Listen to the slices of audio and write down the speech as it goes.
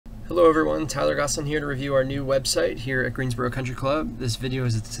Hello everyone, Tyler Gosselin here to review our new website here at Greensboro Country Club. This video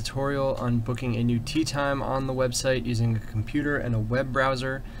is a tutorial on booking a new tee time on the website using a computer and a web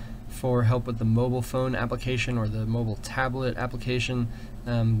browser. For help with the mobile phone application or the mobile tablet application,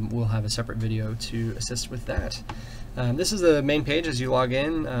 we'll have a separate video to assist with that. This is the main page as you log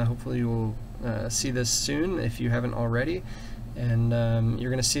in. Hopefully you will see this soon if you haven't already. And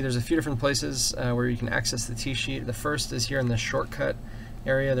you're going to see there's a few different places where you can access the tee sheet. The first is here in the shortcut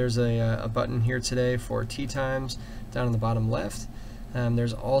area. There's a button here today for tee times down in the bottom left.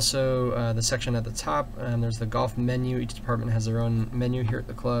 There's also the section at the top. There's the golf menu. Each department has their own menu here at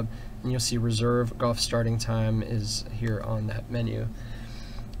the club, and you'll see reserve golf starting time is here on that menu.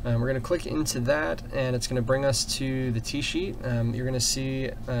 We're going to click into that, and it's going to bring us to the tee sheet. You're going to see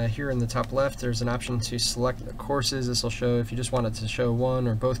here in the top left there's an option to select the courses. This will show if you just wanted to show one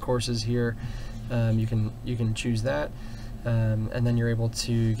or both courses here. You can choose that, and then you're able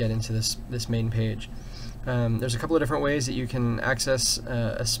to get into this main page. There's a couple of different ways that you can access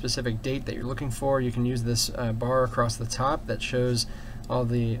a specific date that you're looking for. You can use this bar across the top that shows all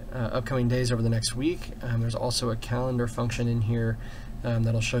the upcoming days over the next week. There's also a calendar function in here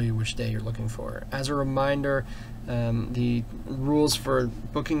that'll show you which day you're looking for. As a reminder, the rules for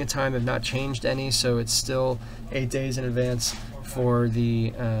booking a time have not changed any, so it's still 8 days in advance for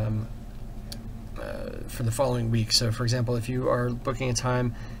the following week. So for example, if you are booking a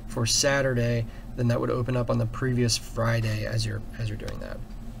time for Saturday, then that would open up on the previous Friday as you're doing that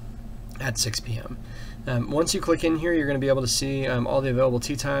at 6 p.m. Once you click in here, you're going to be able to see all the available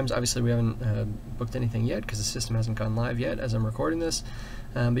tee times. Obviously we haven't booked anything yet because the system hasn't gone live yet as I'm recording this,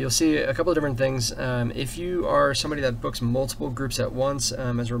 but you'll see a couple of different things. If you are somebody that books multiple groups at once,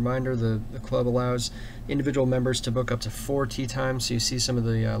 as a reminder, the club allows individual members to book up to 4 tee times. So you see some of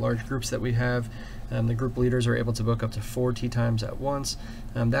the large groups that we have. The group leaders are able to book up to 4 tee times at once.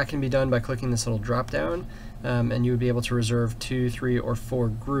 That can be done by clicking this little drop down, and you would be able to reserve 2, 3, or 4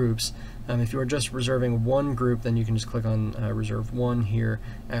 groups. If you are just reserving one group, then you can just click on reserve one here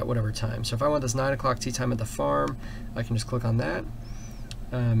at whatever time. So if I want this 9 o'clock tee time at the farm, I can just click on that.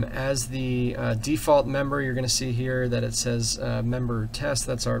 As the default member, you're going to see here that it says member test.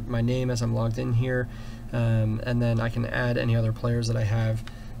 That's my name as I'm logged in here, and then I can add any other players that I have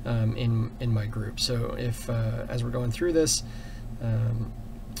in my group. So if as we're going through this,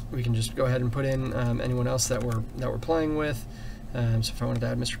 we can just go ahead and put in anyone else that we're playing with. So if I wanted to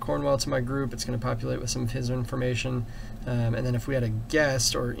add Mr. Cornwell to my group, it's going to populate with some of his information. And then if we had a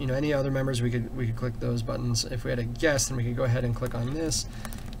guest or any other members, we could click those buttons. If we had a guest, then we could go ahead and click on this,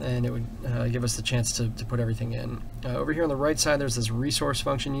 and it would give us the chance to put everything in. Over here on the right side, there's this resource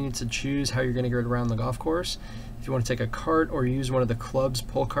function. You need to choose how you're going to get around the golf course. If you want to take a cart or use one of the club's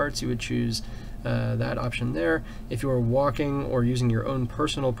pull carts, you would choose that option there. If you are walking or using your own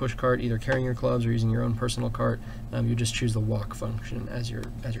personal push cart, either carrying your clubs or using your own personal cart, you just choose the walk function as you're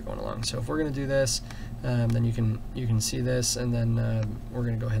going along. So if we're going to do this, then you can see this, and then we're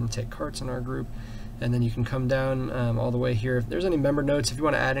going to go ahead and take carts in our group. And then you can come down all the way here. If there's any member notes, if you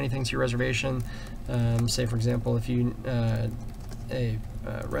want to add anything to your reservation, say for example, if you a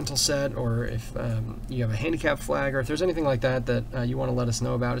rental set, or if you have a handicap flag, or if there's anything like that that you want to let us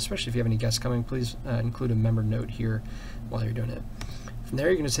know about, especially if you have any guests coming, please include a member note here while you're doing it. From there,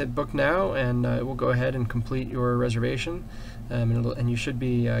 you can just hit book now, and it will go ahead and complete your reservation, and you should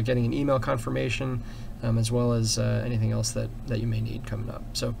be getting an email confirmation, as well as anything else that you may need coming up.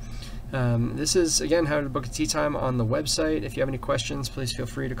 So this is, again, how to book a tee time on the website. If you have any questions, please feel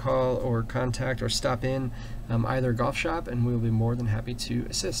free to call or contact or stop in either golf shop, and we will be more than happy to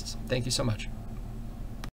assist. Thank you so much.